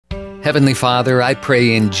Heavenly Father, I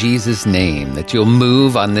pray in Jesus' name that you'll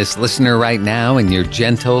move on this listener right now in your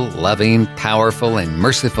gentle, loving, powerful, and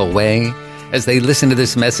merciful way as they listen to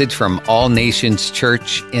this message from All Nations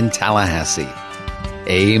Church in Tallahassee.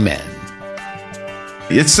 Amen.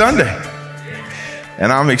 It's Sunday,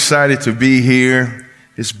 and I'm excited to be here.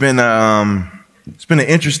 It's been an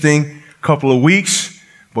interesting couple of weeks,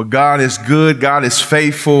 but God is good, God is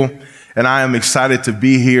faithful, and I am excited to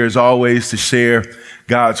be here as always to share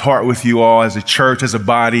God's heart with you all as a church, as a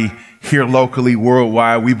body, here locally,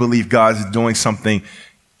 worldwide. We believe God is doing something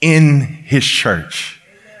in His church.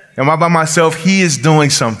 Am I by myself? He is doing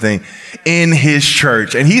something in His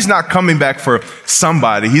church. And He's not coming back for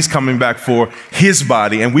somebody. He's coming back for His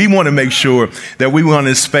body. And we want to make sure that we want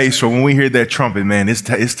this space where when we hear that trumpet, man, it's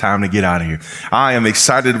time to get out of here. I am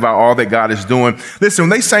excited about all that God is doing. Listen, when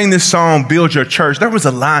they sang this song, Build Your Church, there was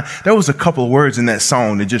a couple of words in that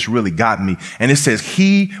song that just really got me. And it says,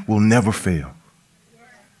 He will never fail.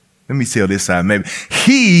 Let me tell this side, maybe.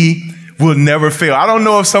 He will never fail. I don't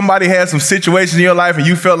know if somebody had some situations in your life and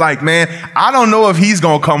you felt like, man, I don't know if He's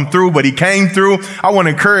going to come through, but He came through. I want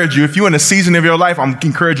to encourage you. If you're in a season of your life, I'm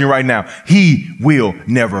encouraging you right now. He will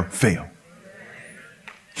never fail.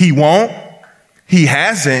 He won't. He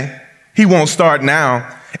hasn't. He won't start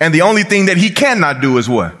now. And the only thing that He cannot do is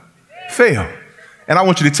what? Fail. And I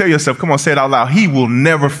want you to tell yourself, come on, say it out loud. He will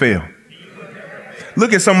never fail.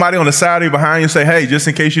 Look at somebody on the side or behind you and say, hey, just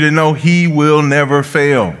in case you didn't know, He will never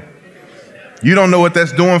fail. You don't know what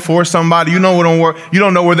that's doing for somebody. You don't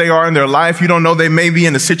know where they are in their life. You don't know they may be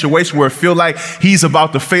in a situation where it feels like He's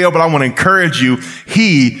about to fail. But I want to encourage you,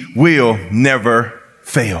 He will never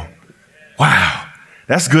fail. Wow.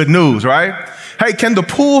 That's good news, right? Hey, can the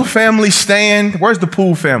Poole family stand? Where's the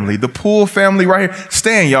Poole family? The Poole family right here.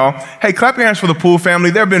 Stand, y'all. Hey, clap your hands for the Poole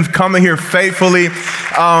family. They've been coming here faithfully.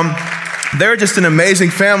 They're just an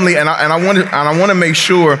amazing family. And I want to make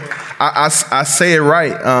sure I say it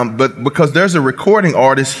right, but because there's a recording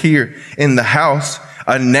artist here in the house,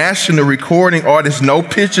 a national recording artist, no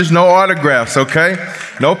pictures, no autographs, okay?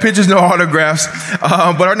 No pictures, no autographs.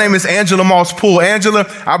 But her name is Angela Moss Poole. Angela,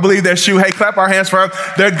 I believe that's you. Hey, clap our hands for her.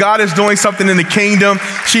 That God is doing something in the kingdom.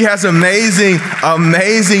 She has amazing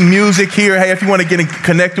music here. Hey, if you want to get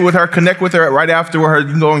connected with her, connect with her right after her. You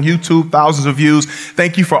can go on YouTube, thousands of views.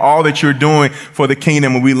 Thank you for all that you're doing for the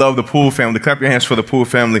kingdom. And we love the Poole family. Clap your hands for the Poole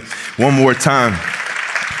family one more time.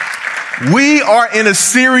 We are in a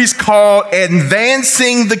series called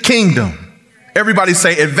Advancing the Kingdom. Everybody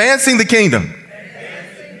say, Advancing the Kingdom.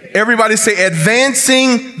 Everybody say,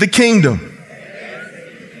 Advancing the Kingdom.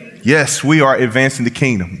 Yes, we are advancing the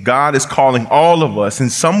kingdom. God is calling all of us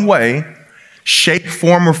in some way, shape,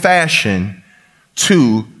 form, or fashion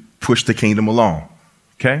to push the kingdom along.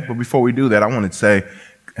 Okay? But before we do that, I want to say,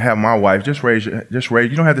 have my wife, just raise, you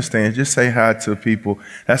don't have to stand, just say hi to people.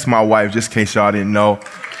 That's my wife, just in case y'all didn't know.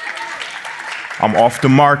 I'm off the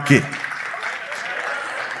market.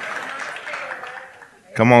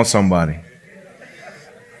 Come on, somebody.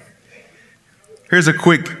 Here's a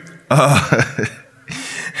quick, I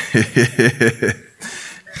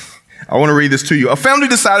want to read this to you. A family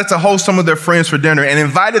decided to host some of their friends for dinner and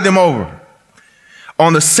invited them over.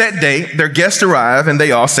 On the set date, their guests arrived and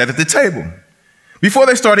they all sat at the table. Before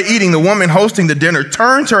they started eating, the woman hosting the dinner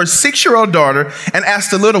turned to her 6-year-old daughter and asked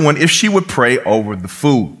the little one if she would pray over the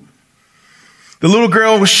food. The little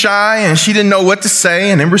girl was shy and she didn't know what to say.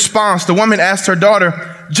 And in response, the woman asked her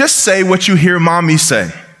daughter, just say what you hear mommy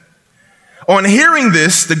say. On hearing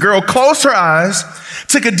this, the girl closed her eyes,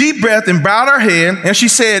 took a deep breath and bowed her head. And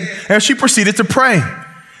she proceeded to pray.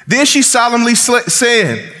 Then she solemnly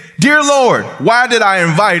said, Dear Lord, why did I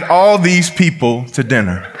invite all these people to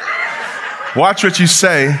dinner? Watch what you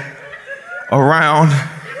say around.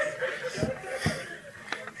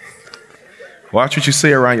 Watch what you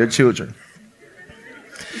say around your children.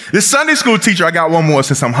 This Sunday school teacher, I got one more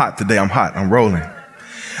since I'm hot today. I'm rolling.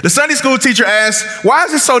 The Sunday school teacher asked, why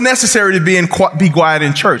is it so necessary to be quiet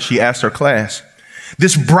in church? He asked her class.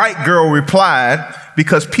 This bright girl replied,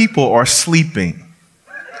 because people are sleeping.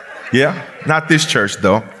 Yeah, not this church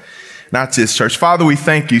though. Not this church. Father, we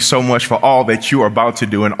thank you so much for all that you are about to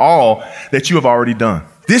do and all that you have already done.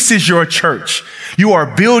 This is your church. You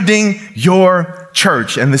are building your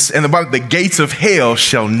church, and the gates of hell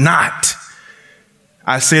shall not.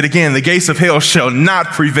 I say it again, the gates of hell shall not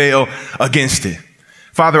prevail against it.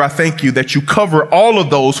 Father, I thank you that you cover all of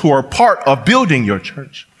those who are part of building your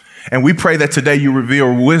church. And we pray that today you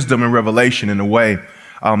reveal wisdom and revelation in a way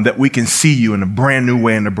that we can see you in a brand new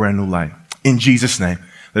way, in a brand new light. In Jesus' name.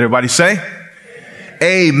 Let everybody say,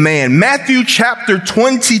 amen. Matthew chapter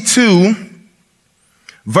 22,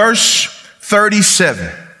 verse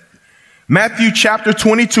 37. Matthew chapter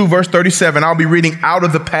 22, verse 37. I'll be reading out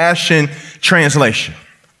of the Passion Translation.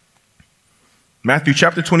 Matthew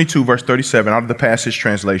chapter 22, verse 37, out of the Passage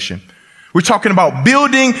Translation. We're talking about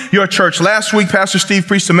building your church. Last week, Pastor Steve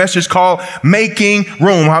preached a message called Making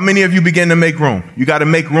Room. How many of you begin to make room? You got to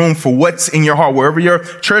make room for what's in your heart. Wherever your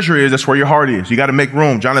treasure is, that's where your heart is. You got to make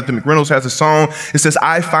room. Jonathan McReynolds has a song. It says,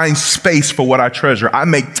 I find space for what I treasure. I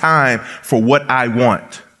make time for what I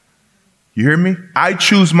want. You hear me? I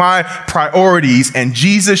choose my priorities, and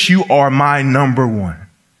Jesus, you are my number one.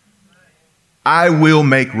 I will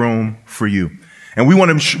make room for you. And we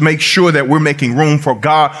want to make sure that we're making room for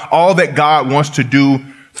God, all that God wants to do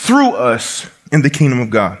through us in the kingdom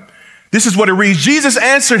of God. This is what it reads. Jesus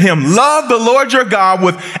answered him, love the Lord your God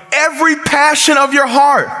with every passion of your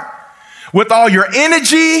heart, with all your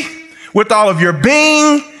energy, with all of your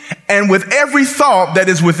being, and with every thought that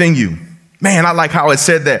is within you. Man, I like how it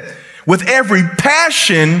said that. With every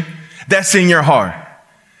passion that's in your heart.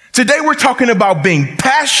 Today we're talking about being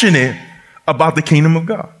passionate about the kingdom of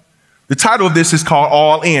God. The title of this is called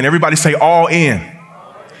All In. Everybody say all in.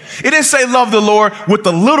 It didn't say love the Lord with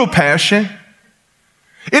a little passion.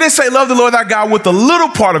 It didn't say love the Lord thy God with the little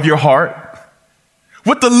part of your heart,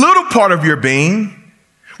 with the little part of your being,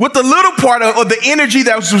 with the little part of the energy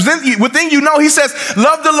that was within you. No, he says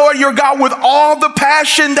love the Lord your God with all the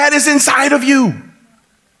passion that is inside of you.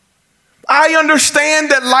 I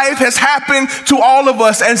understand that life has happened to all of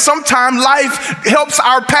us, and sometimes life helps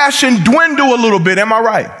our passion dwindle a little bit. Am I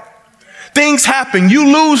right? Things happen. You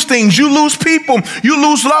lose things. You lose people. You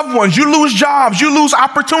lose loved ones. You lose jobs. You lose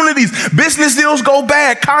opportunities. Business deals go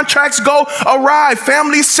bad. Contracts go awry.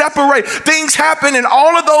 Families separate. Things happen, and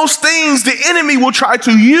all of those things the enemy will try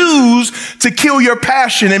to use to kill your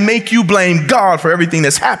passion and make you blame God for everything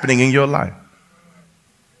that's happening in your life.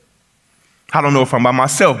 I don't know if I'm by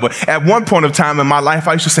myself, but at one point of time in my life,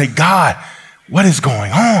 I used to say, God, what is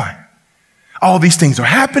going on? All these things are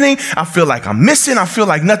happening. I feel like I'm missing. I feel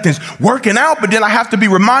like nothing's working out. But then I have to be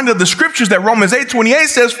reminded of the scriptures that Romans 8:28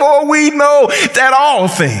 says, for we know that all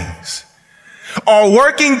things are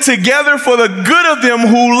working together for the good of them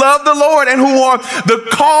who love the Lord and who are the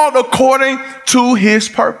called according to his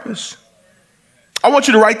purpose. I want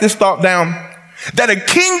you to write this thought down, that a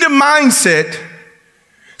kingdom mindset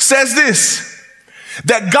says this,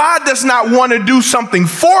 that God does not want to do something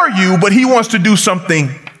for you, but he wants to do something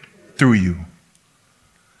through you.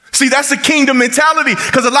 See, that's the kingdom mentality,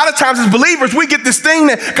 because a lot of times as believers, we get this thing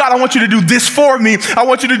that, God, I want you to do this for me. I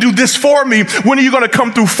want you to do this for me. When are you going to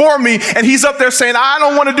come through for me? And he's up there saying, I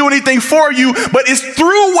don't want to do anything for you, but it's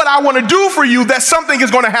through what I want to do for you that something is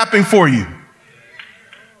going to happen for you.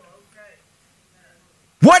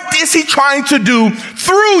 What is he trying to do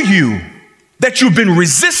through you that you've been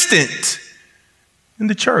resistant in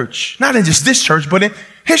the church? Not in just this church, but in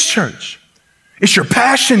his church. It's your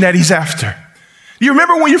passion that he's after. You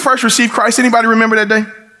remember when you first received Christ? Anybody remember that day?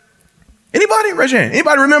 Anybody? Raise your hand.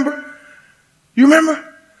 Anybody remember? You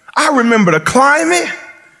remember? I remember the climate.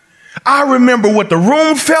 I remember what the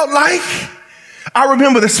room felt like. I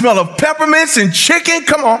remember the smell of peppermints and chicken.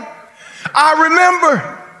 Come on. I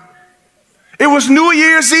remember. It was New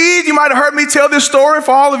Year's Eve. You might have heard me tell this story.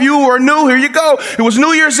 For all of you who are new, here you go. It was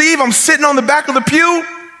New Year's Eve. I'm sitting on the back of the pew.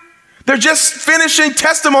 They're just finishing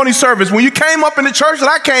testimony service. When you came up in the church that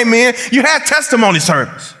I came in, you had testimony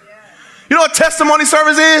service. You know what testimony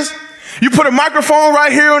service is? You put a microphone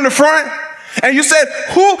right here in the front, and you said,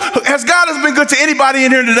 God has been good to anybody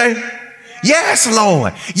in here today? Yes,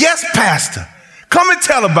 Lord. Yes, Pastor. Come and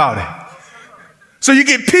tell about it. So you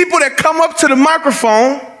get people that come up to the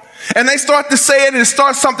microphone, and they start to say it, and it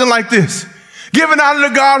starts something like this. Giving honor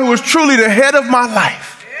to God who is truly the head of my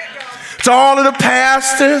life. To all of the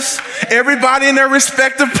pastors, everybody in their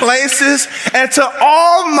respective places, and to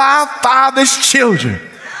all my Father's children.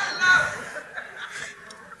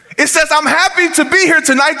 It says, I'm happy to be here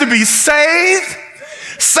tonight to be saved,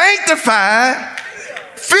 sanctified,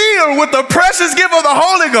 filled with the precious gift of the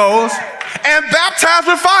Holy Ghost, and baptized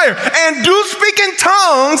with fire, and do speak in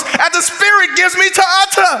tongues as the Spirit gives me to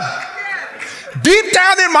utter. Deep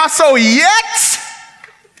down in my soul, yet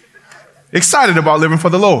excited about living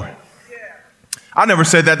for the Lord. I never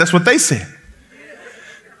said that. That's what they said.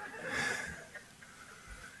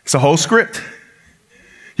 It's a whole script.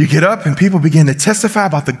 You get up and people begin to testify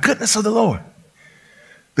about the goodness of the Lord.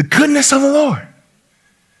 The goodness of the Lord.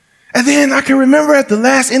 And then I can remember at the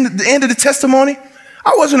end of the testimony,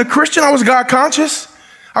 I wasn't a Christian. I was God conscious.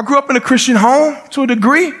 I grew up in a Christian home to a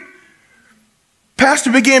degree.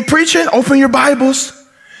 Pastor began preaching, open your Bibles.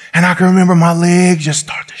 And I can remember my legs just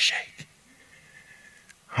start to shake.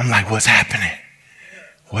 I'm like, what's happening?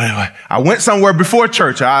 I went somewhere before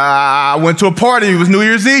church. I went to a party. It was New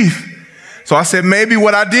Year's Eve. So I said, maybe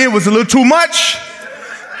what I did was a little too much.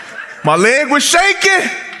 My leg was shaking.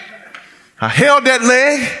 I held that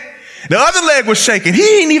leg. The other leg was shaking. He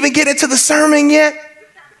didn't even get into the sermon yet.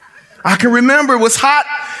 I can remember it was hot.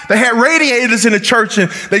 They had radiators in the church and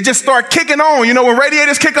they just start kicking on. You know, when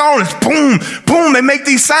radiators kick on, it's boom, boom. They make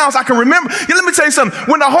these sounds. I can remember. Yeah, let me tell you something.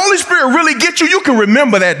 When the Holy Spirit really gets you, you can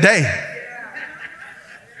remember that day.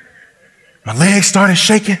 My legs started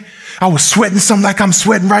shaking. I was sweating something like I'm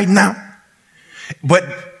sweating right now. But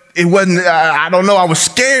it wasn't, I don't know. I was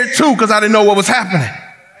scared too because I didn't know what was happening.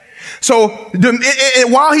 So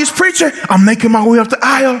while he's preaching, I'm making my way up the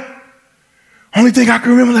aisle. Only thing I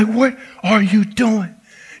can remember, like, what are you doing?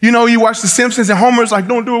 You know, you watch The Simpsons and Homer's like,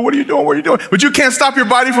 don't do it. What are you doing? What are you doing? But you can't stop your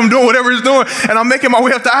body from doing whatever it's doing. And I'm making my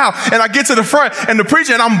way up the aisle. And I get to the front and the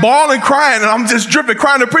preacher, and I'm bawling, crying, and I'm just dripping,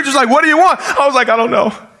 crying. The preacher's like, what do you want? I was like, I don't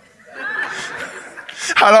know.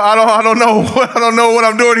 I don't know. I don't know what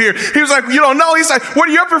I'm doing here. He was like, you don't know? He's like, what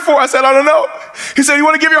are you up here for? I said, I don't know. He said, you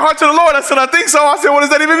want to give your heart to the Lord? I said, I think so. I said, what does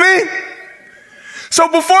that even mean? So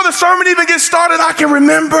before the sermon even gets started, I can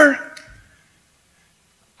remember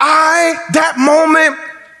that moment,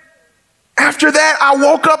 after that, I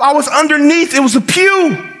woke up, I was underneath. It was a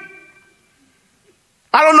pew.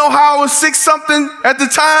 I don't know how I was 6-something at the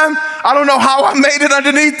time. I don't know how I made it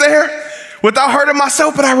underneath there without hurting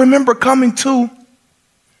myself, but I remember coming to.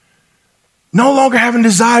 No longer having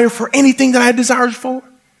desire for anything that I had desires for.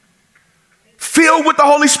 Filled with the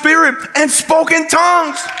Holy Spirit and spoke in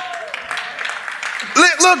tongues.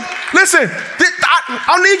 Look, listen,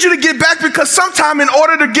 I need you to get back because sometime in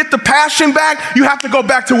order to get the passion back, you have to go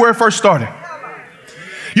back to where it first started.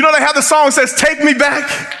 You know, they have the song that says, take me back.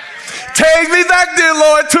 Take me back, dear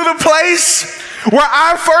Lord, to the place where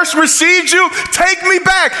I first received you. Take me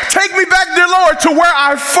back. Take me back, dear Lord, to where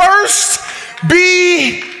I first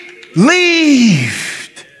believed.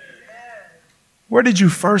 Where did you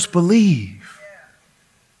first believe?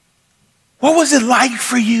 What was it like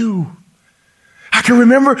for you? I can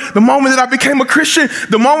remember the moment that I became a Christian,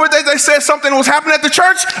 the moment that they said something was happening at the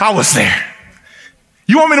church, I was there.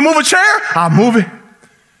 You want me to move a chair? I'll move it.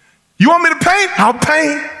 You want me to paint? I'll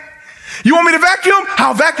paint. You want me to vacuum?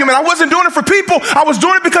 I'll vacuum it. I wasn't doing it for people. I was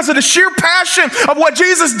doing it because of the sheer passion of what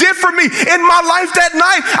Jesus did for me in my life that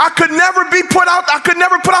night. I could never be put out. I could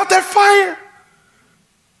never put out that fire.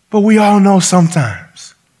 But we all know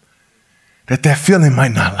sometimes that feeling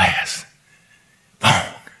might not last long.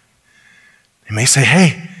 They may say,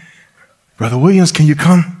 hey, Brother Williams, can you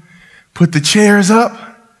come put the chairs up?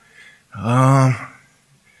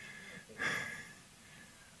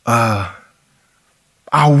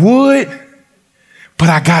 I would, but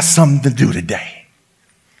I got something to do today.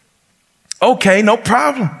 Okay, no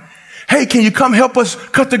problem. Hey, can you come help us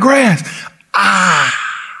cut the grass?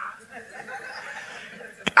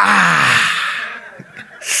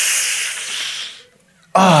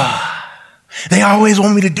 They always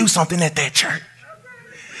want me to do something at that church.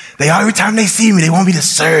 Every time they see me, they want me to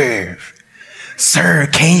serve. Sir,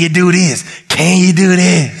 can you do this? Can you do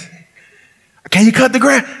this? Can you cut the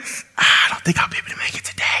grass? I don't think I'll be able to make it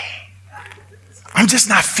today. I'm just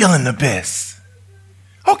not feeling the best.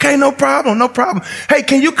 Okay, no problem, no problem. Hey,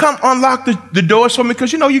 can you come unlock the doors for me?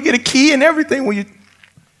 Because, you know, you get a key and everything when you...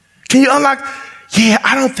 Can you unlock? Yeah,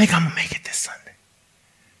 I don't think I'm going to make it this Sunday.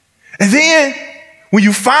 And then, when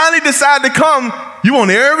you finally decide to come, you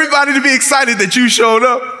want everybody to be excited that you showed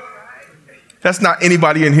up. That's not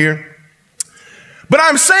anybody in here. But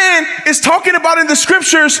I'm saying, it's talking about in the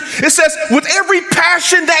scriptures, it says, with every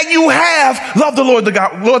passion that you have, love the Lord, to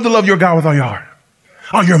love your God with all your heart,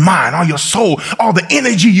 all your mind, all your soul, all the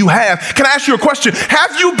energy you have. Can I ask you a question?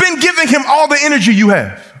 Have you been giving him all the energy you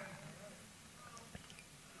have?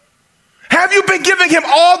 Have you been giving him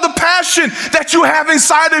all the passion that you have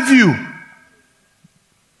inside of you?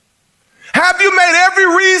 Have you made every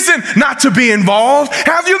reason not to be involved?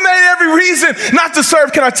 Have you made every reason not to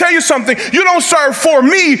serve? Can I tell you something? You don't serve for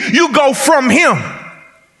me, you go from him.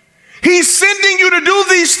 He's sending you to do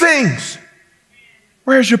these things.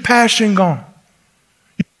 Where's your passion gone?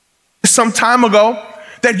 Some time ago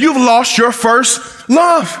that you've lost your first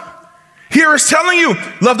love. Here it's telling you,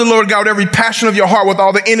 love the Lord God with every passion of your heart, with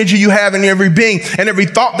all the energy you have in every being and every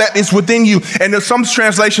thought that is within you. And some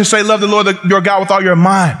translations say, love the Lord your God with all your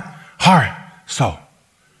mind, heart, soul.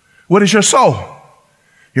 What is your soul?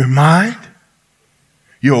 Your mind,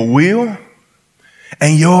 your will,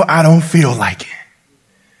 and your I don't feel like it.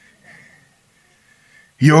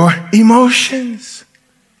 Your emotions.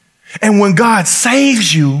 And when God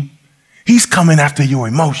saves you, he's coming after your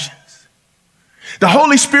emotions. The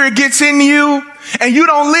Holy Spirit gets in you And you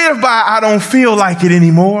don't live by, I don't feel like it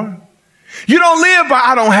anymore. You don't live by,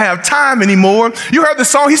 I don't have time anymore. You heard the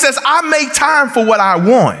song. He says, I make time for what I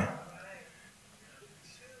want.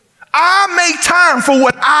 I make time for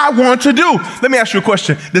what I want to do. Let me ask you a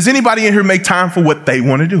question. Does anybody in here make time for what they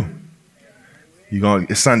want to do?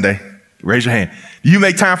 It's Sunday. Raise your hand. Do you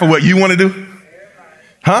make time for what you want to do?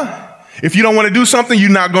 Huh? If you don't want to do something, you're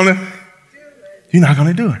not going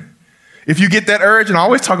to do it. If you get that urge, and I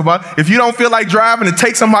always talk about, if you don't feel like driving to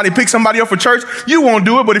pick somebody up for church, you won't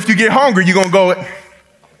do it. But if you get hungry, you're going to go.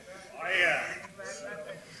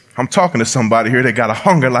 I'm talking to somebody here that got a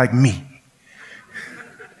hunger like me.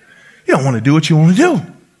 You don't want to do what you want to do.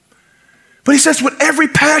 But he says, with every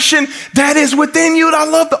passion that is within you, and I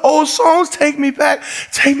love the old songs, take me back,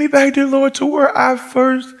 dear Lord, to where I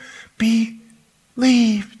first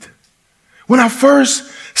believed. When I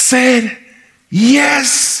first said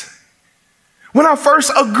yes. When I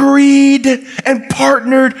first agreed and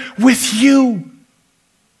partnered with you.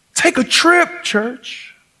 Take a trip,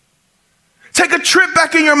 church. Take a trip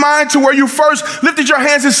back in your mind to where you first lifted your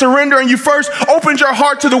hands in surrender and you first opened your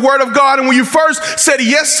heart to the word of God. And when you first said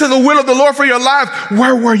yes to the will of the Lord for your life,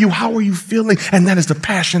 where were you? How were you feeling? And that is the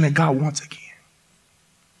passion that God wants again.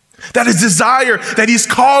 That is desire that he's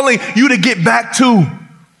calling you to get back to.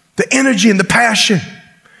 The energy and the passion.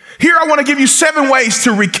 Here I want to give you 7 ways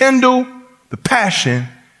to rekindle the passion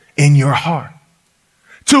in your heart.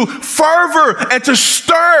 To fervor and to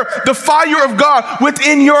stir the fire of God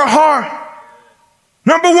within your heart.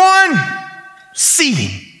 Number 1,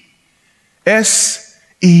 seeing.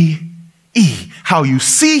 S-E-E. How you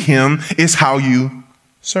see him is how you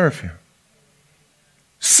serve him.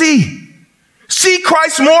 See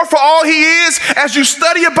Christ more for all he is as you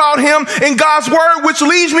study about him in God's word, which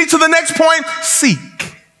leads me to the next point, seek.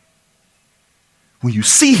 When you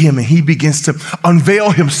see him and he begins to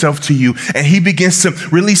unveil himself to you and he begins to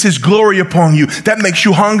release his glory upon you, that makes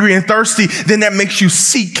you hungry and thirsty, then that makes you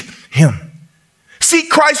seek him. Seek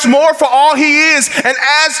Christ more for all he is and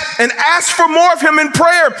ask for more of him in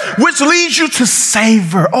prayer, which leads you to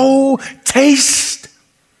savor. Oh, taste.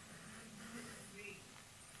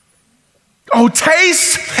 Oh,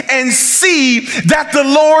 taste and see that the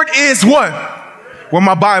Lord is what? Where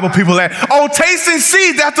my Bible people at? Oh, taste and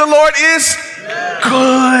see that the Lord is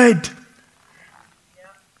good.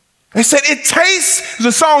 They said it tastes,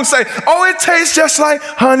 the song say, oh, it tastes just like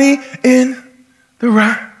honey in the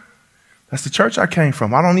rock. That's the church I came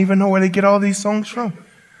from. I don't even know where they get all these songs from.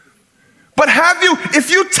 But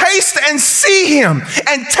if you taste and see him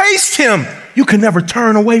and taste him, you can never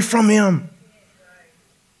turn away from him.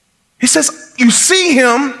 He says, you see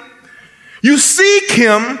him, you seek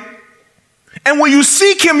him, and when you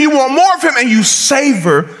seek him, you want more of him and you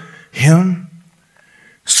savor him.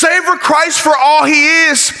 Savor Christ for all he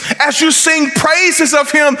is as you sing praises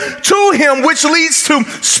of him to him, which leads to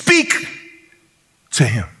speak to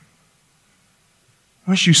him.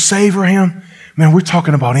 Once you savor him, man, we're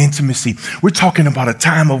talking about intimacy. We're talking about a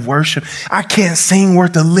time of worship. I can't sing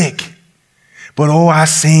worth a lick, but oh, I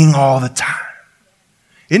sing all the time.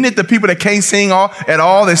 Isn't it the people that can't sing at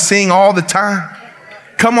all that sing all the time?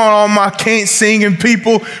 Come on, all my can't singing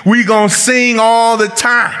people, we gonna sing all the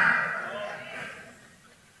time.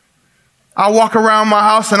 I walk around my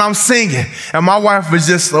house and I'm singing, and my wife was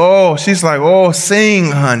just, she's like,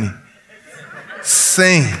 sing, honey.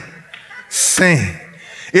 Sing.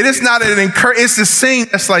 It is not an encouragement, it's a sing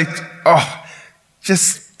that's like,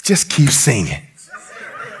 just keep singing.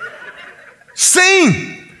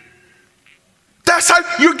 Sing. That's how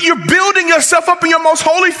you're building yourself up in your most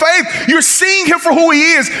holy faith. You're seeing him for who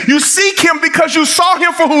he is. You seek him because you saw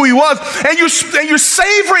him for who he was. And you're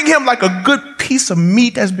savoring him like a good piece of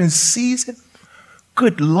meat that's been seasoned.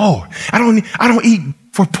 Good Lord. I don't eat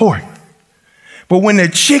for pork. But when the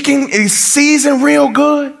chicken is seasoned real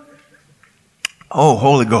good, oh,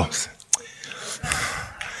 Holy Ghost.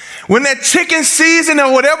 When that chicken season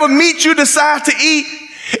or whatever meat you decide to eat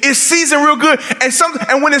is seasoned real good.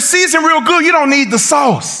 And when it's seasoned real good, you don't need the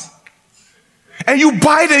sauce. And you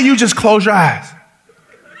bite it and you just close your eyes.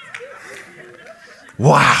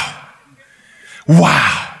 Wow.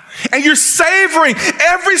 And you're savoring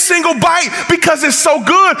every single bite because it's so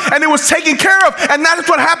good and it was taken care of. And that is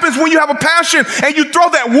what happens when you have a passion and you throw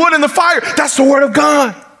that wood in the fire. That's the word of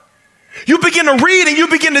God. You begin to read and you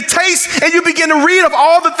begin to taste and you begin to read of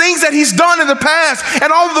all the things that he's done in the past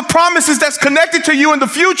and all of the promises that's connected to you in the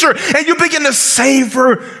future. And you begin to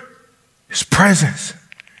savor his presence.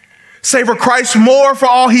 Savor Christ more for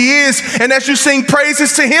all he is. And as you sing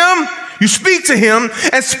praises to him, you speak to him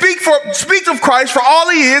and speak of Christ for all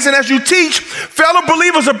he is. And as you teach fellow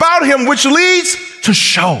believers about him, which leads to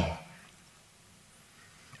show.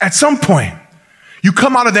 At some point, you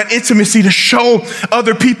come out of that intimacy to show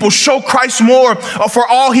other people, show Christ more for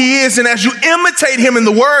all he is. And as you imitate him in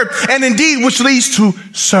the word and indeed, which leads to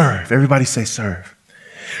serve. Everybody say serve.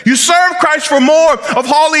 You serve Christ for more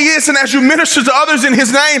of all he is. And as you minister to others in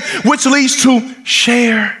his name, which leads to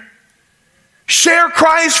share. Share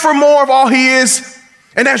Christ for more of all he is.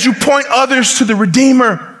 And as you point others to the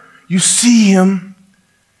Redeemer, you see him,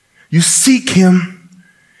 you seek him,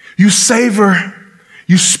 you savor,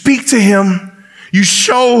 you speak to him, you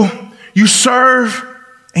show, you serve,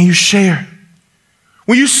 and you share.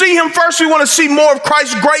 When you see him first, we want to see more of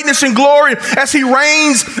Christ's greatness and glory as he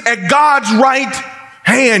reigns at God's right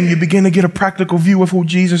hand. You begin to get a practical view of who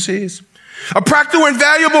Jesus is. A practical and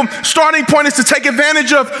valuable starting point is to take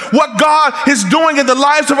advantage of what God is doing in the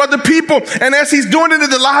lives of other people. And as he's doing it in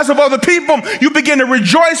the lives of other people, you begin to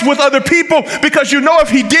rejoice with other people because you know if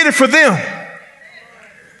he did it for them.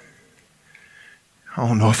 I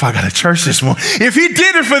don't know if I got a church this morning. If he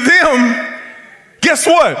did it for them, guess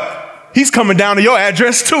what? He's coming down to your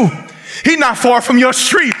address too. He's not far from your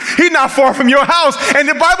street. He's not far from your house. And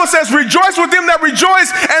the Bible says, rejoice with them that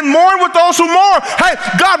rejoice and mourn with those who mourn. Hey,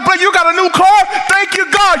 God, but you got a new car? Thank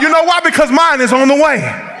you, God. You know why? Because mine is on the way.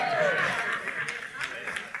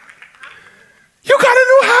 You got a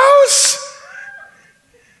new house?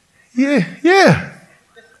 Yeah.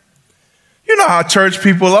 You know how church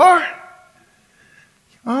people are.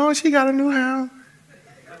 Oh, she got a new house.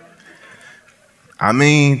 I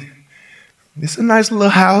mean, it's a nice little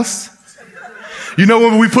house. You know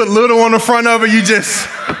when we put little on the front of it,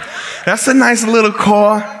 that's a nice little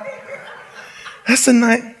car. That's a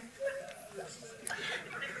nice.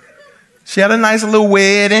 She had a nice little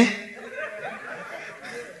wedding.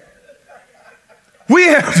 We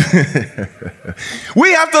have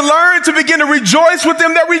to learn to begin to rejoice with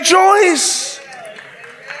them that rejoice.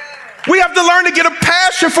 We have to learn to get a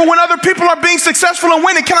passion for when other people are being successful and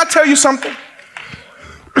winning. Can I tell you something?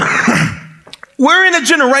 We're in a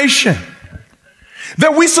generation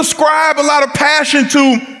that we subscribe a lot of passion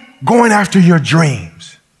to going after your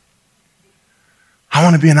dreams. I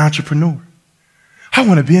want to be an entrepreneur. I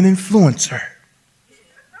want to be an influencer.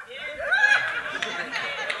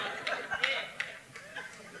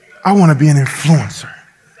 I want to be an influencer.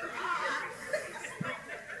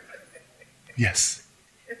 Yes.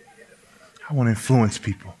 I want to influence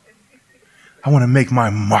people. I want to make my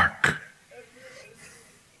mark.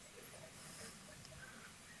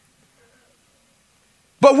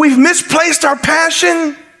 But we've misplaced our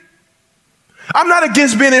passion. I'm not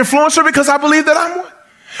against being an influencer because I believe that I'm one.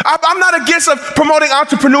 I'm not against promoting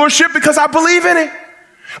entrepreneurship because I believe in it.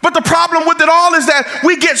 But the problem with it all is that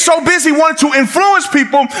we get so busy wanting to influence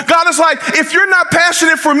people. God is like, if you're not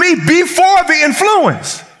passionate for me, be for the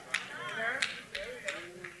influence.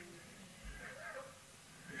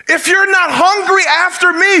 If you're not hungry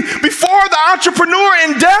after me before the entrepreneur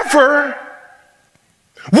endeavor,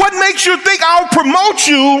 what makes you think I'll promote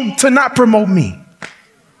you to not promote me?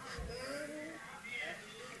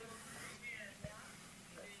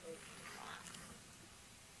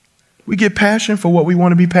 We get passion for what we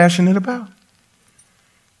want to be passionate about.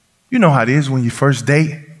 You know how it is when you first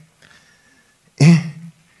date.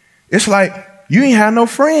 It's like you ain't have no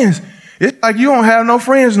friends. It's like you don't have no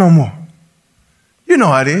friends no more. You know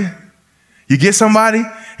how it is. You get somebody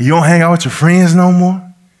and you don't hang out with your friends no more.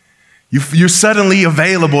 You're suddenly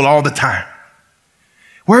available all the time.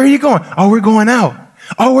 Where are you going? Oh, we're going out.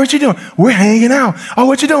 Oh, what you doing? We're hanging out. Oh,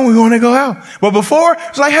 what you doing? We want to go out. But before,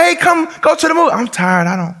 it's like, hey, come go to the movie. I'm tired.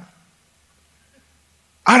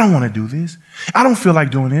 I don't want to do this. I don't feel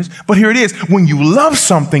like doing this. But here it is. When you love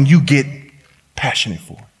something, you get passionate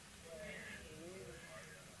for it.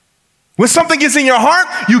 When something gets in your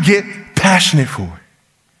heart, you get passionate for it.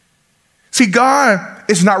 See, God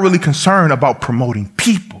is not really concerned about promoting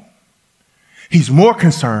people. He's more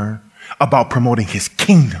concerned about promoting his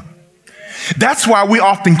kingdom. That's why we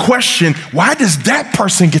often question, why does that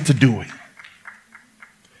person get to do it?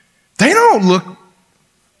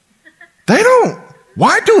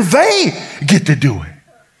 Why do they get to do it?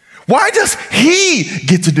 Why does he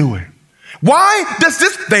get to do it? Why does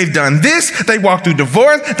this? They've done this. They walked through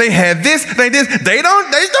divorce. They had this. They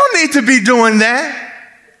don't need to be doing that.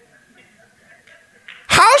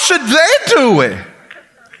 How should they do it?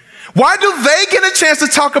 Why do they get a chance to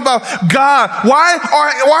talk about God?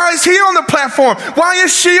 Why is he on the platform? Why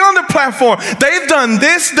is she on the platform? They've done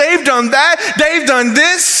this. They've done that. They've done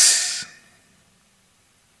this.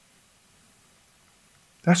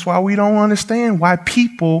 That's why we don't understand why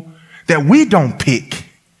people that we don't pick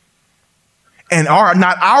and are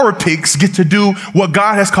not our picks get to do what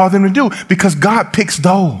God has called them to do, because God picks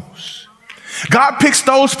those. God picks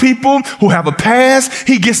those people who have a past.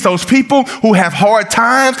 He gets those people who have hard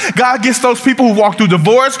times. God gets those people who walk through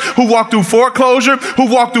divorce, who walk through foreclosure,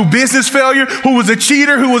 who walk through business failure, who was a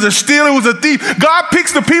cheater, who was a stealer, who was a thief. God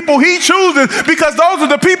picks the people he chooses because those are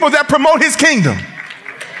the people that promote his kingdom.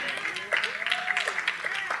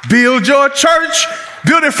 Build your church.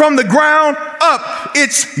 Build it from the ground up.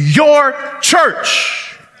 It's your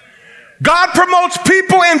church. God promotes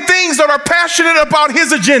people and things that are passionate about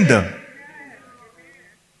his agenda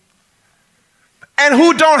and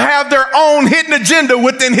who don't have their own hidden agenda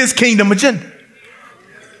within his kingdom agenda.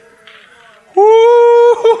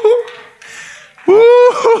 Woo.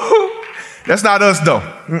 Woo. That's not us, though.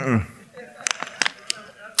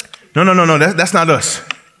 No. That's not us.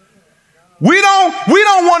 We don't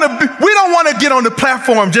want to get on the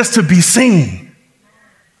platform just to be seen.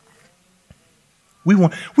 We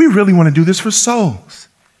really want to do this for souls.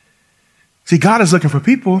 See, God is looking for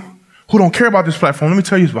people who don't care about this platform. Let me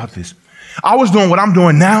tell you about this. I was doing what I'm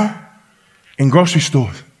doing now in grocery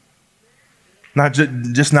stores.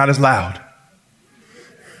 Just not as loud.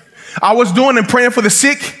 I was doing and praying for the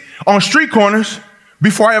sick on street corners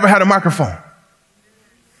before I ever had a microphone.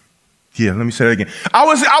 Yeah, let me say that again. I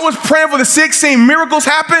was praying for the sick, seeing miracles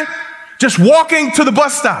happen, just walking to the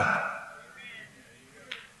bus stop.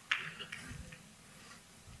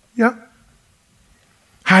 Yeah.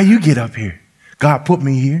 How you get up here? God put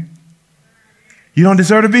me here. You don't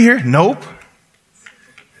deserve to be here? Nope.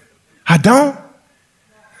 I don't.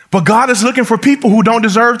 But God is looking for people who don't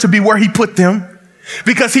deserve to be where he put them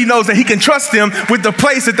because he knows that he can trust them with the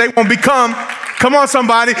place that they won't become. Come on,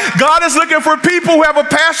 somebody. God is looking for people who have a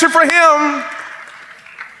passion for him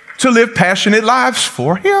to live passionate lives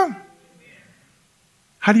for him.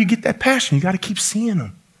 How do you get that passion? You got to keep seeing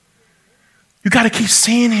him. You got to keep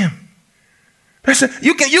seeing him. Listen,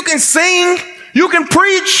 you can sing, you can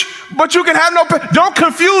preach, but you can have no passion. Don't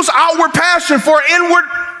confuse outward passion for inward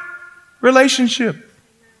relationship.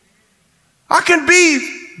 I can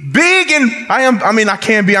be big and I am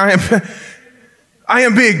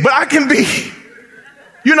big, but I can be,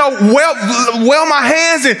 well my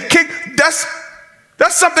hands and kick. That's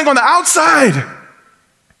something on the outside.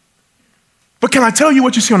 But can I tell you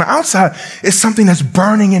what you see on the outside is something that's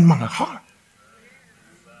burning in my heart.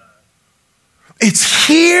 It's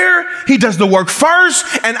here. He does the work first,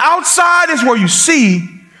 and outside is where you see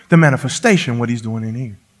the manifestation, what he's doing in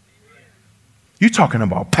here. You're talking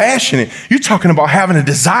about passionate. You're talking about having a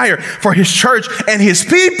desire for his church and his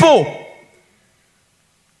people.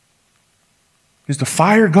 Is the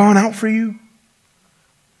fire gone out for you?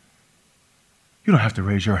 You don't have to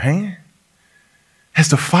raise your hand. Has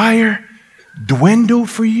the fire dwindled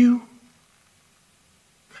for you?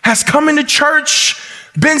 Has coming to church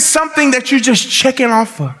been something that you're just checking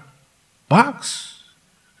off a box?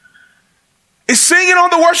 Is singing on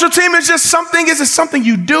the worship team is it something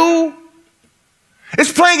you do?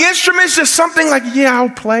 Is playing instruments just something like, yeah, I'll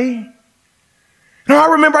play? No, I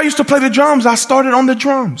remember I used to play the drums. I started on the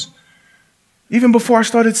drums even before I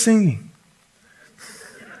started singing.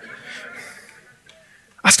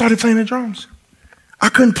 I started playing the drums. I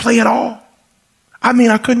couldn't play at all. I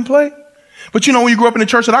couldn't play. But when you grew up in the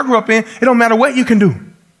church that I grew up in, it don't matter what you can do.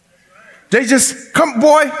 They just, come,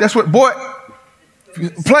 boy,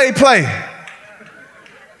 play.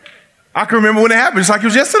 I can remember when it happened, just like it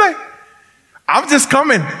was yesterday. I'm just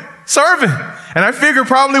coming, serving. And I figured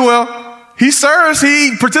probably, he serves,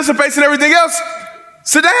 he participates in everything else.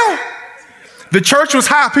 Sit down. The church was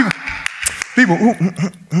high. People,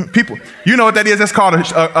 you know what that is? That's called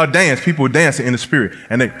a dance. People dancing in the spirit.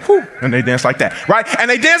 And they dance like that, right? And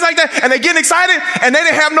they dance like that, and they get excited, and they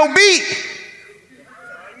didn't have no beat.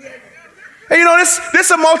 And this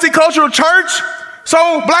is a multicultural church.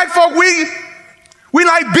 So black folk, we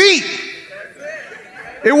like beat.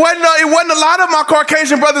 It wasn't a lot of my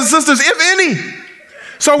Caucasian brothers and sisters, if any.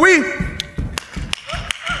 So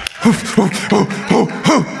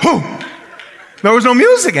there was no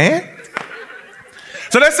music,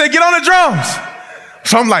 So they said, get on the drums.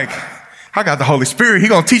 So I'm like, I got the Holy Spirit. He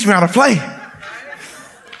gonna teach me how to play.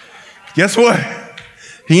 Guess what?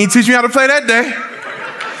 He ain't teach me how to play that day.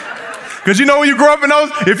 Because when you grow up in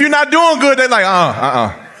those, if you're not doing good, they're like,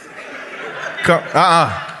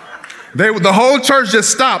 The whole church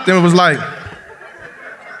just stopped and it was like,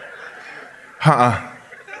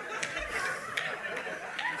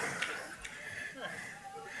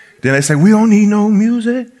 Then they say, we don't need no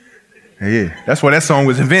music. Yeah, that's why that song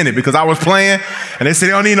was invented, because I was playing and they said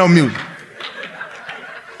they don't need no music.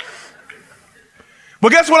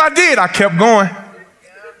 But guess what I did? I kept going.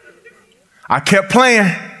 I kept playing.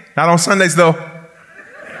 Not on Sundays, though.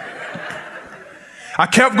 I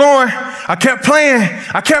kept going. I kept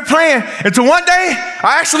playing. Until one day,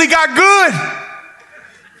 I actually got good.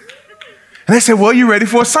 And they said, well, you ready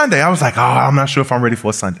for a Sunday? I was like, oh, I'm not sure if I'm ready for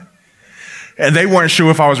a Sunday. And they weren't sure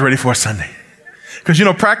if I was ready for a Sunday. Because,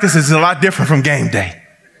 practice is a lot different from game day.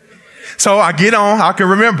 So I get on. I can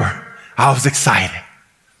remember. I was excited.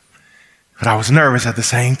 But I was nervous at the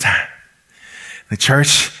same time. The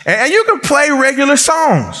church, and you can play regular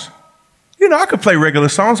songs. I could play regular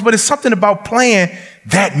songs, but it's something about playing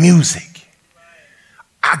that music.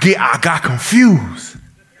 I got confused.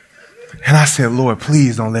 And I said, Lord,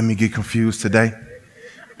 please don't let me get confused today.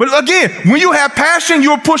 But again, when you have passion,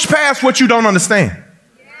 you'll push past what you don't understand.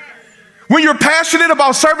 When you're passionate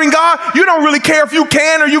about serving God, you don't really care if you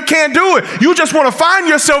can or you can't do it. You just want to find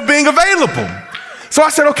yourself being available. So I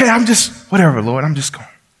said, okay, whatever, Lord, I'm just going.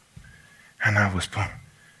 And I was, boom,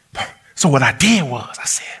 boom. So what I did was I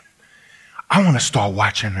said, I want to start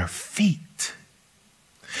watching their feet.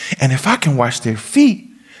 And if I can watch their feet,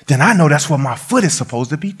 then I know that's what my foot is supposed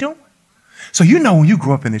to be doing. So when you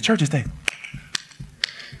grow up in the church, it's that.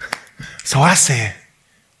 So I said,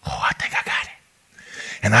 oh, I think I got it.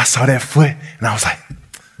 And I saw that foot, and I was like,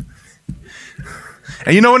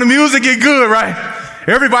 and when the music get good, right?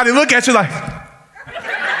 Everybody look at you like,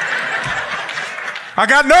 I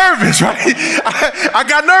got nervous, right? I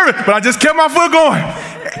got nervous, but I just kept my foot going.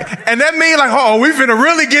 And that means like, oh, we finna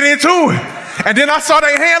really get into it. And then I saw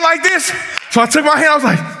their hand like this. So I took my hand, I was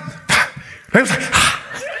like, they was like,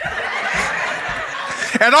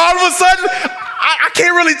 and all of a sudden, I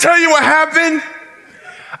can't really tell you what happened.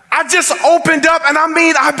 I just opened up and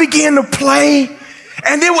I began to play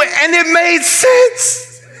and it made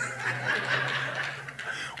sense.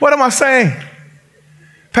 What am I saying?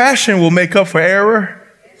 Passion will make up for error.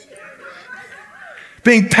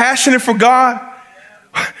 Being passionate for God,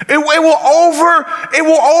 it will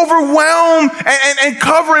overwhelm and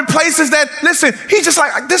cover in places that, listen, he's just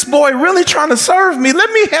like, this boy really trying to serve me.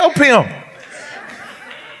 Let me help him.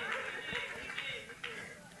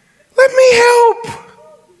 Let me help.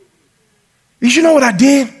 You know what I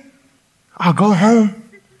did? I'll go home.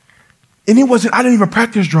 And I didn't even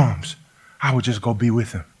practice drums. I would just go be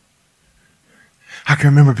with him. I can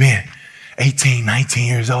remember being 18, 19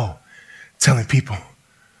 years old, telling people,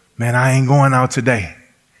 man, I ain't going out today.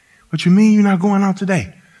 What you mean you're not going out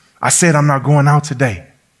today? I said I'm not going out today.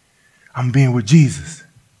 I'm being with Jesus.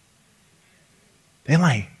 They're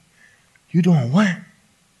like, you doing what?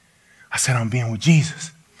 I said I'm being with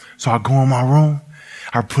Jesus. So I go in my room.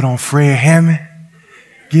 I put on Fred Hammond.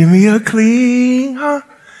 Give me a clean heart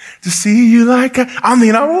to see you like I'm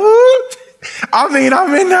in there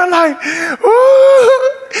like, ooh.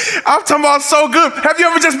 I'm talking about so good. Have you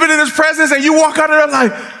ever just been in his presence and you walk out of there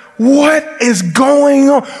like, what is going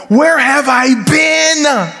on? Where have I been?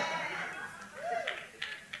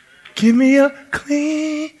 Give me a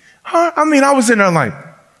clean heart. I was in there like,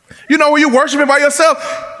 when you're worshiping by yourself,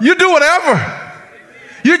 you do whatever.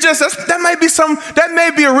 That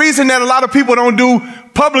may be a reason that a lot of people don't do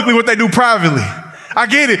publicly what they do privately. I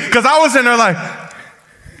get it, because I was in there like,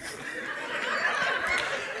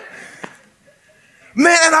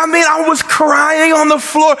 man, I was crying on the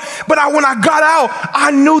floor. But when I got out,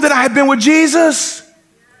 I knew that I had been with Jesus.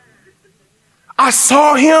 I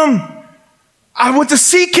saw him. I went to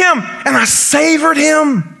seek him, and I savored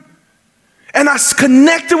him. And I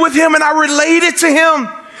connected with him, and I related to him.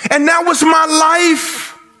 And that was my life.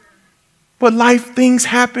 But life things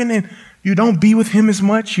happen, and you don't be with him as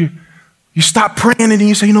much. You stop praying, and then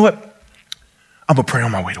you say, you know what? I'm going to pray on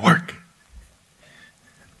my way to work.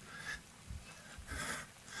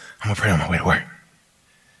 I'm going to pray on my way to work.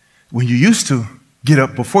 When you used to get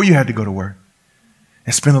up before you had to go to work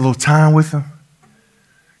and spend a little time with him,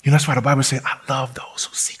 that's why the Bible says, I love those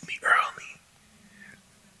who seek me early.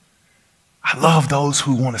 I love those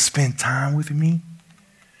who want to spend time with me.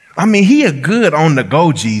 He a good on the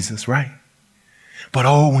go Jesus, right? But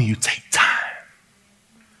when you take time,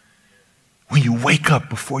 when you wake up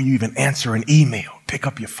before you even answer an email, pick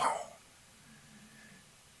up your phone.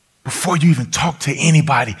 Before you even talk to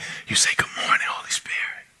anybody, you say, good morning, Holy Spirit.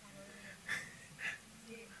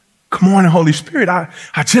 Good morning, Holy Spirit. I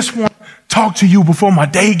just want to talk to you before my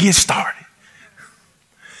day gets started.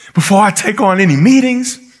 Before I take on any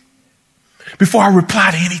meetings. Before I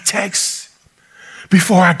reply to any texts.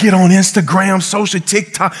 Before I get on Instagram, social,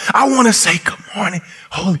 TikTok, I want to say, good morning,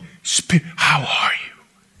 Holy Spirit, how are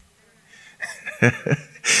you?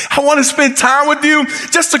 I want to spend time with you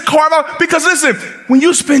just to carve out, because listen, when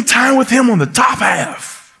you spend time with him on the top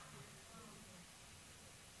half,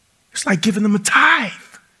 it's like giving them a tithe.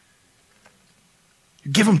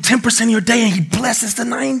 You give him 10% of your day and he blesses the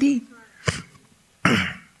 90.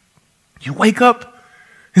 You wake up,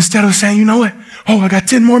 instead of saying, you know what? Oh, I got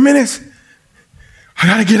 10 more minutes. I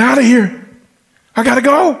got to get out of here. I got to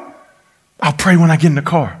go. I'll pray when I get in the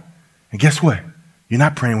car. And guess what? You're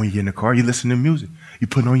not praying when you get in the car. You're listening to music. You're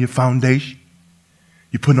putting on your foundation.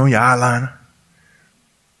 You're putting on your eyeliner.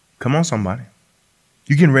 Come on, somebody.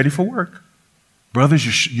 You're getting ready for work.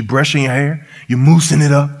 Brothers, you're brushing your hair. You're moosing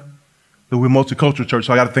it up. We're a multicultural church,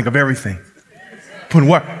 so I got to think of everything. Putting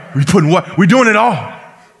what? We're putting what? We're doing it all.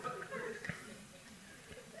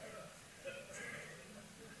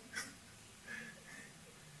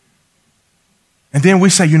 And then we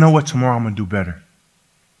say, you know what? Tomorrow I'm going to do better.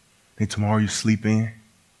 Then tomorrow you sleep in.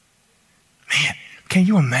 Man, can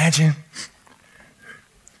you imagine?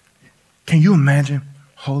 Can you imagine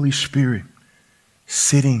Holy Spirit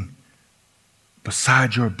sitting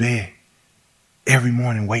beside your bed every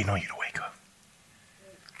morning waiting on you to wake up?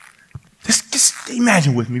 Just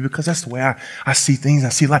imagine with me, because that's the way I see things. I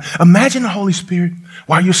see life. Imagine the Holy Spirit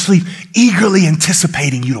while you sleep eagerly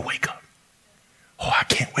anticipating you to wake up. Oh, I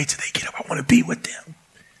can't wait till they get up. I want to be with them.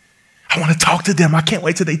 I want to talk to them. I can't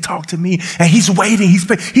wait till they talk to me. And he's waiting.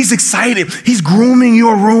 He's excited. He's grooming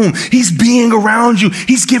your room. He's being around you.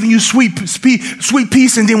 He's giving you sweet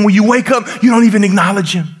peace. And then when you wake up, you don't even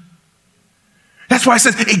acknowledge him. That's why it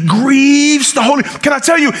says it grieves the Holy. Can I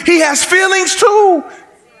tell you, he has feelings too.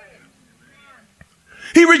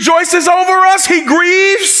 He rejoices over us. He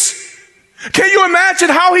grieves. Can you imagine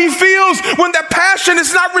how he feels when that passion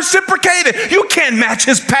is not reciprocated? You can't match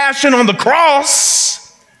his passion on the cross.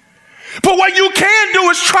 But what you can do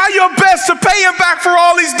is try your best to pay him back for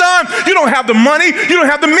all he's done. You don't have the money. You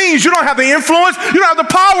don't have the means. You don't have the influence. You don't have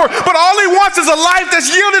the power. But all he wants is a life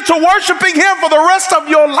that's yielded to worshiping him for the rest of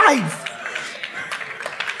your life.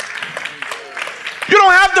 You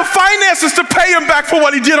don't have the finances to pay him back for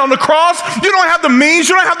what he did on the cross. You don't have the means.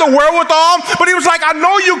 You don't have the wherewithal. But he was like, I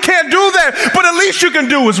know you can't do that, but at least you can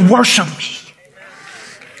do is worship me.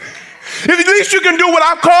 If at least you can do what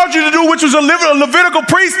I've called you to do, which is a Levitical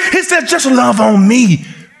priest, he said, just love on me.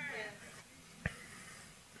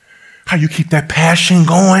 How you keep that passion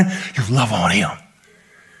going? You love on him.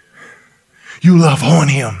 You love on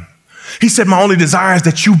him. He said, my only desire is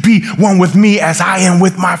that you be one with me as I am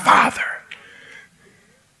with my Father.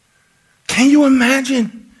 Can you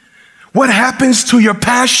imagine what happens to your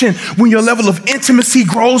passion when your level of intimacy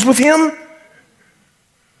grows with him?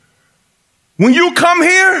 When you come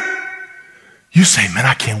here, you say, man,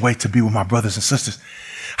 I can't wait to be with my brothers and sisters.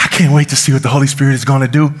 I can't wait to see what the Holy Spirit is going to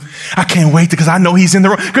do. I can't wait because I know he's in the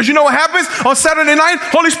room. Because you know what happens on Saturday night?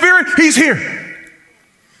 Holy Spirit, he's here.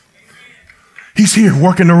 He's here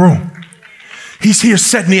working the room. He's here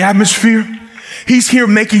setting the atmosphere. He's here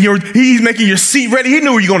making your seat ready. He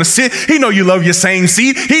knew where you're going to sit. He know you love your same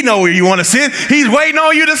seat. He know where you want to sit. He's waiting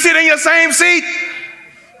on you to sit in your same seat.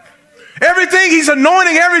 Everything, he's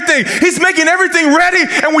anointing everything. He's making everything ready.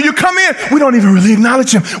 And when you come in, we don't even really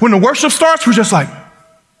acknowledge him. When the worship starts, we're just like,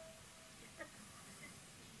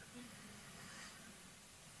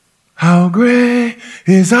 how great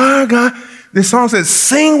is our God. This song says,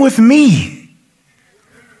 sing with me.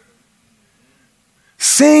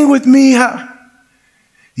 Sing with me.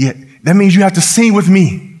 Yeah, that means you have to sing with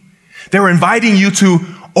me. They're inviting you to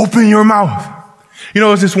open your mouth. You know,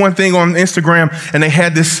 there's this one thing on Instagram, and they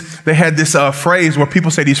had this phrase where people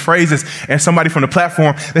say these phrases, and somebody from the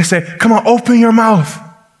platform, they say, come on, open your mouth.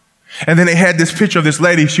 And then they had this picture of this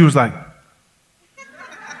lady. She was like,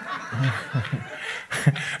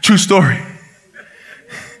 true story.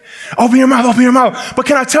 Open your mouth, open your mouth. But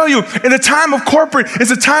can I tell you, in the time of corporate, it's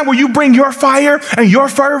a time where you bring your fire and your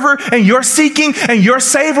fervor and your seeking and your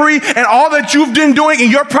savory and all that you've been doing in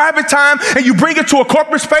your private time, and you bring it to a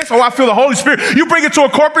corporate space. Oh, I feel the Holy Spirit. You bring it to a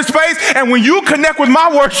corporate space, and when you connect with my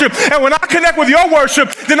worship, and when I connect with your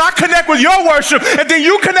worship, then I connect with your worship, and then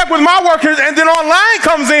you connect with my workers, and then online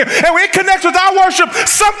comes in, and when it connects with our worship,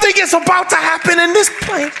 something is about to happen in this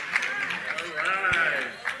place.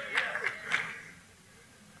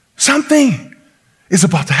 Something is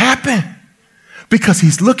about to happen because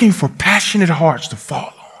he's looking for passionate hearts to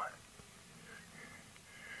fall on.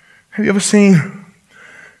 Have you ever seen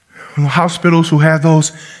hospitals who have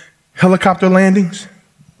those helicopter landings?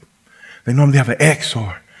 They normally have an X,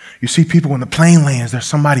 or you see people when the plane lands, there's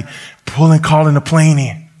somebody calling the plane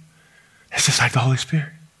in. It's just like the Holy Spirit.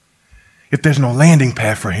 If there's no landing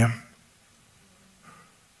pad for him,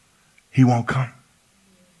 he won't come.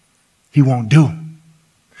 He won't do.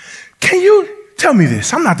 Can you tell me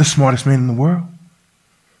this? I'm not the smartest man in the world.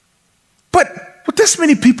 But with this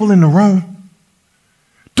many people in the room,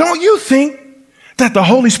 don't you think that the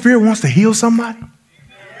Holy Spirit wants to heal somebody?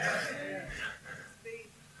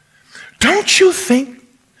 Don't you think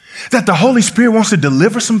that the Holy Spirit wants to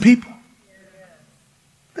deliver some people?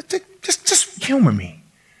 Just humor me.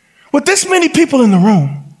 With this many people in the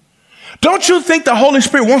room, don't you think the Holy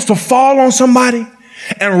Spirit wants to fall on somebody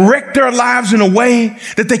and wreck their lives in a way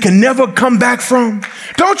that they can never come back from?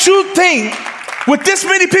 Don't you think with this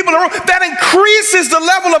many people in the room, that increases the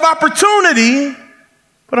level of opportunity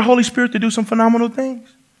for the Holy Spirit to do some phenomenal things?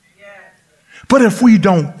 But if we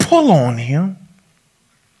don't pull on him,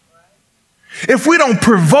 if we don't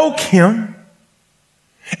provoke him,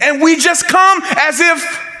 and we just come as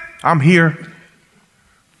if I'm here,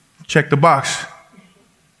 check the box,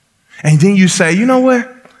 and then you say, you know what?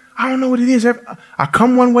 I don't know what it is. I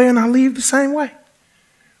come one way and I leave the same way.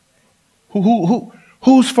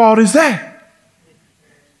 Whose fault is that?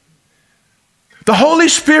 The Holy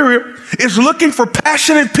Spirit is looking for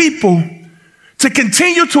passionate people to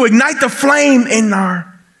continue to ignite the flame in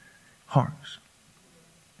our hearts.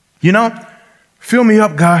 You know, fill me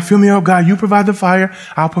up, God. Fill me up, God. You provide the fire.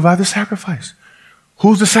 I'll provide the sacrifice.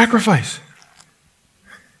 Who's the sacrifice?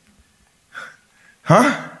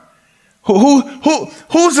 Huh?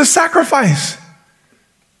 Who's the sacrifice?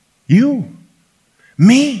 You.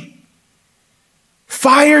 Me.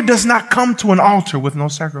 Fire does not come to an altar with no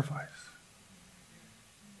sacrifice.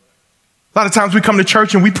 A lot of times we come to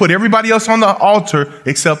church and we put everybody else on the altar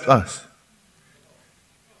except us.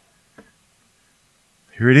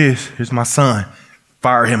 Here it is. Here's my son.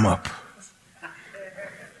 Fire him up.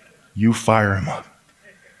 You fire him up.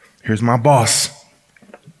 Here's my boss.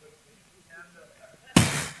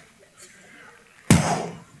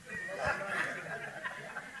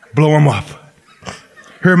 Blow him up.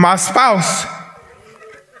 Here's my spouse.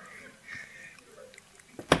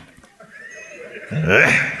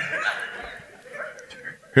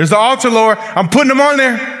 Here's the altar, Lord. I'm putting them on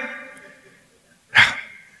there.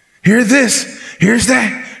 Here's this. Here's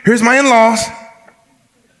that. Here's my in-laws.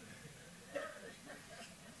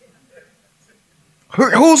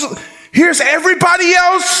 Here's everybody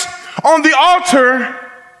else on the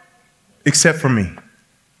altar except for me.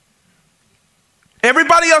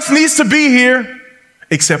 Everybody else needs to be here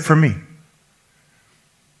except for me.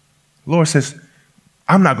 The Lord says,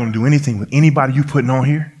 I'm not going to do anything with anybody you putting on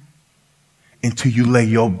here until you lay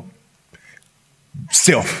yourself.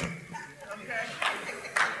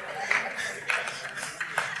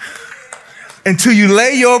 Until you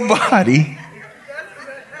lay your body.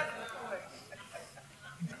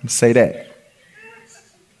 Say that.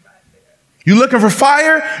 You looking for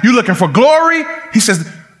fire? You looking for glory? He says,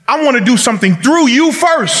 I want to do something through you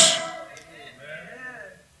first.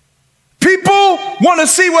 People want to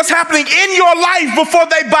see what's happening in your life before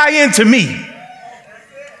they buy into me.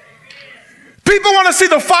 People want to see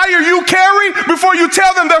the fire you carry before you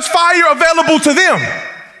tell them there's fire available to them.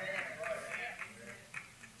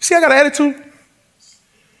 See, I got an attitude.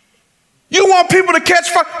 You want people to catch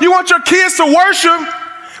fire. You want your kids to worship,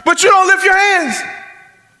 but you don't lift your hands.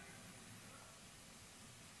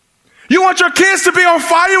 You want your kids to be on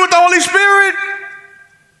fire with the Holy Spirit,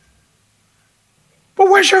 but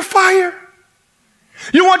where's your fire?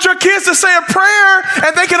 You want your kids to say a prayer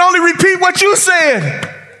and they can only repeat what you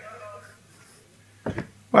said.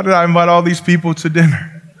 Why did I invite all these people to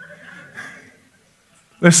dinner?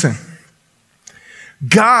 Listen,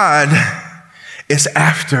 God is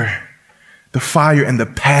after the fire and the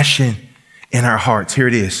passion in our hearts. Here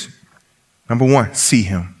it is. Number one, see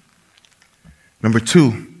him. Number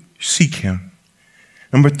two, seek him.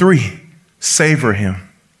 Number three, savor him.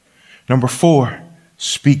 Number four,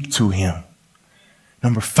 speak to him.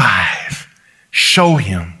 Number five, show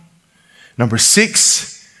him. Number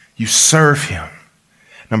six, you serve him.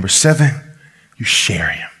 Number seven, you share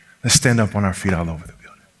him. Let's stand up on our feet all over the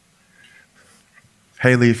building.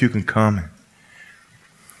 Haley, if you can come.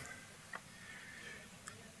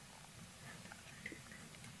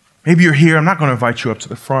 Maybe you're here. I'm not going to invite you up to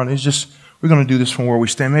the front. It's just, we're going to do this from where we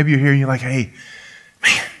stand. Maybe you're here and you're like, hey,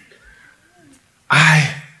 man,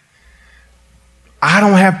 I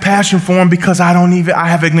don't have passion for him because I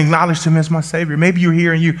haven't acknowledged him as my Savior. Maybe you're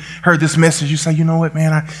here and you heard this message. You say, you know what,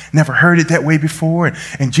 man, I never heard it that way before.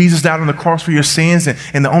 And Jesus died on the cross for your sins.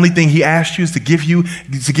 And the only thing he asked you is to give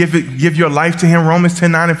your life to him. Romans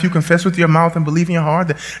 10:9, if you confess with your mouth and believe in your heart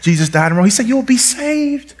that Jesus died and rose, he said, you'll be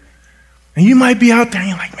saved. And you might be out there and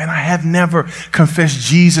you're like, man, I have never confessed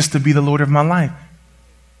Jesus to be the Lord of my life.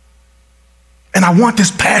 And I want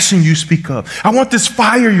this passion you speak of. I want this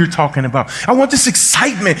fire you're talking about. I want this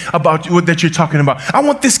excitement about you that you're talking about. I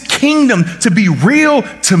want this kingdom to be real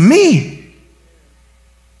to me.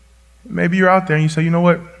 Maybe you're out there and you say, you know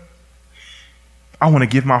what? I want to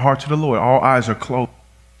give my heart to the Lord. All eyes are closed.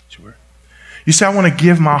 You say, I want to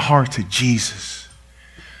give my heart to Jesus.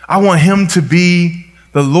 I want him to be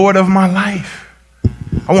the Lord of my life.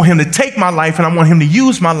 I want him to take my life and I want him to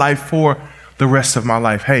use my life for the rest of my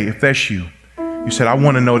life. Hey, if that's you, you said, I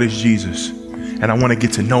want to know this Jesus and I want to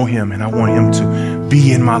get to know him and I want him to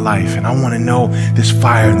be in my life and I want to know this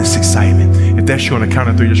fire and this excitement. If that's you, on the count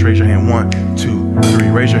of 3, just raise your hand. 1, 2, 3.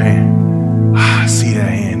 Raise your hand. I see that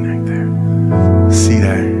hand right there. See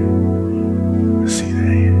that. See that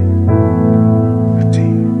hand.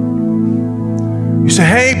 15. You say,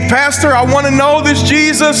 hey, Pastor, I want to know this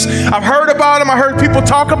Jesus. I've heard about him. I heard people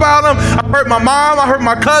talk about him. I heard my mom. I heard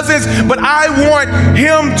my cousins. But I want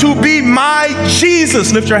him to be my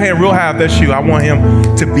Jesus. Lift your hand real high if that's you. I want him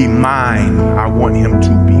to be mine. I want him to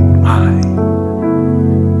be mine.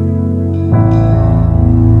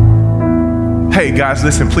 Hey guys,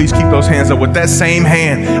 listen, please keep those hands up. With that same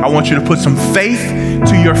hand, I want you to put some faith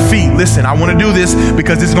to your feet. Listen, I want to do this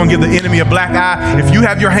because this is going to give the enemy a black eye. If you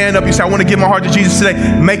have your hand up, you say, I want to give my heart to Jesus today,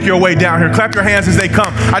 make your way down here. Clap your hands as they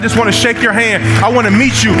come. I just want to shake your hand. I want to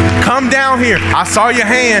meet you. Come down here. I saw your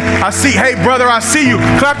hand. I see, hey brother, I see you.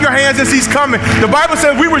 Clap your hands as he's coming. The Bible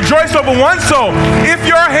says we rejoice over one soul. If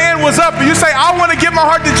your hand was up and you say, I want to give my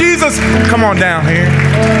heart to Jesus, come on down here.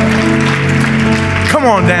 Come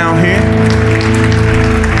on down here.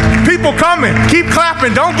 People coming, keep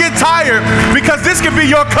clapping, don't get tired, because this could be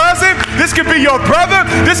your cousin, this could be your brother,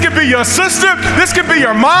 this could be your sister, this could be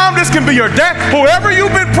your mom, this could be your dad, whoever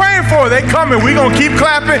you've been praying for, they coming. We're going to keep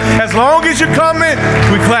clapping. As long as you're coming,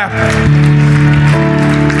 we clap.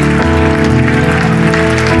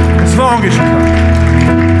 As long as you're coming.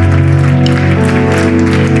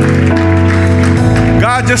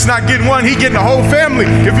 God just not getting one, he getting the whole family.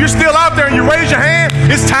 If you're still out there and you raise your hand,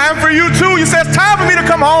 it's time for you too. You say, it's time for me to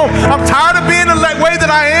come home. I'm tired of being the way that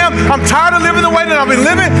I am. I'm tired of living the way that I've been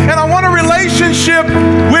living. And I want a relationship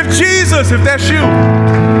with Jesus. If that's you,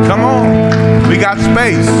 come on. We got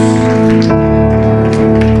space.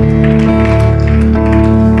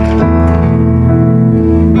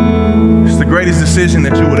 It's the greatest decision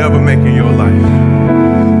that you would ever make in your life.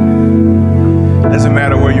 Doesn't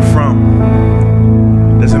matter where you're from.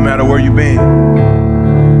 Doesn't matter where you've been.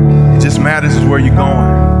 It just matters is where you're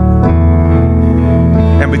going.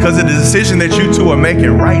 And because of the decision that you two are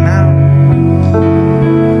making right now,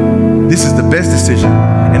 this is the best decision.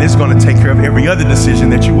 And it's going to take care of every other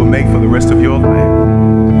decision that you will make for the rest of your life.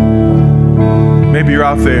 Maybe you're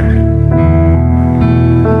out there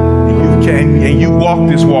and you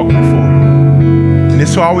walked this walk before. And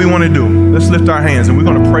it's all we want to do. Let's lift our hands and we're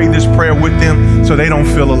going to pray this prayer with them so they don't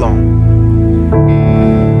feel alone.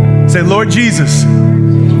 Say, Lord Jesus,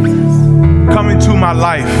 come into my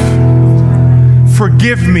life.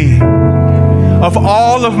 Forgive me of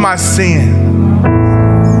all of my sin.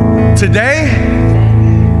 Today,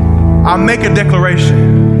 I make a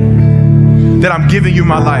declaration that I'm giving you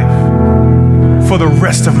my life for the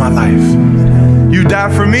rest of my life. You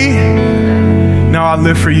died for me. Now I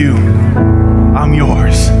live for you. I'm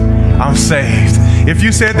yours. I'm saved. If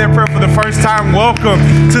you said that prayer for the first time, welcome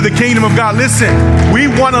to the kingdom of God. Listen, we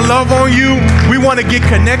want to love on you. We want to get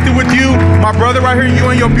connected with you. My brother right here, you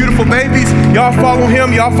and your beautiful babies, y'all follow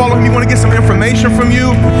him. Y'all follow him. You want to get some information from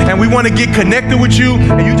you, and we want to get connected with you,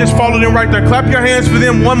 and you just follow them right there. Clap your hands for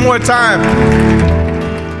them one more time.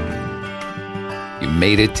 You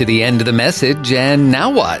made it to the end of the message, and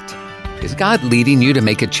now what? Is God leading you to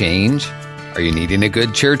make a change? Are you needing a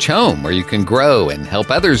good church home where you can grow and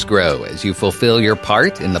help others grow as you fulfill your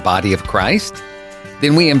part in the body of Christ?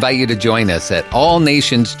 Then we invite you to join us at All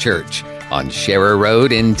Nations Church on Sharer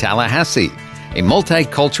Road in Tallahassee, a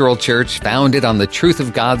multicultural church founded on the truth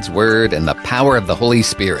of God's Word and the power of the Holy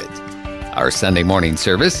Spirit. Our Sunday morning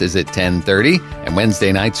service is at 10:30 and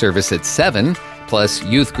Wednesday night service at 7, plus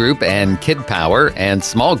youth group and kid power and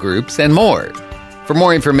small groups and more. For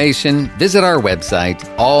more information, visit our website,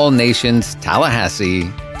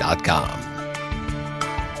 allnationstallahassee.com.